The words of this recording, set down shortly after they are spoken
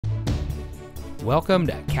Welcome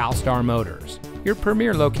to CalStar Motors, your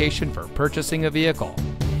premier location for purchasing a vehicle.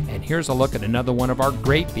 And here's a look at another one of our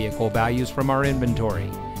great vehicle values from our inventory,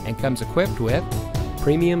 and comes equipped with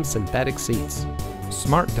premium synthetic seats,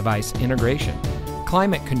 smart device integration,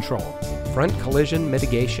 climate control, front collision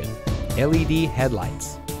mitigation, LED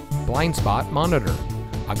headlights, blind spot monitor,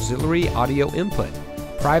 auxiliary audio input,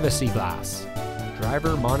 privacy glass,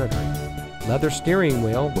 driver monitoring, leather steering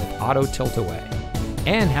wheel with auto tilt-away,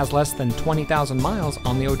 and has less than 20,000 miles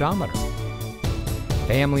on the odometer.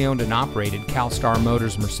 Family-owned and operated CalStar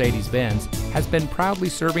Motors Mercedes-Benz has been proudly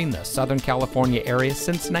serving the Southern California area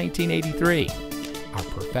since 1983. Our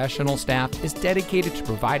professional staff is dedicated to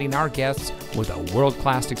providing our guests with a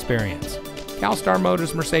world-class experience. CalStar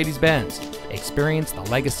Motors Mercedes-Benz, experience the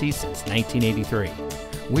legacy since 1983.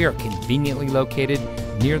 We are conveniently located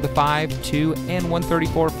near the 5, 2, and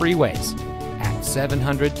 134 freeways at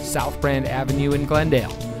 700 South Brand Avenue in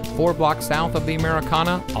Glendale, 4 blocks south of the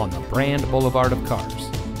Americana on the Brand Boulevard of Cars.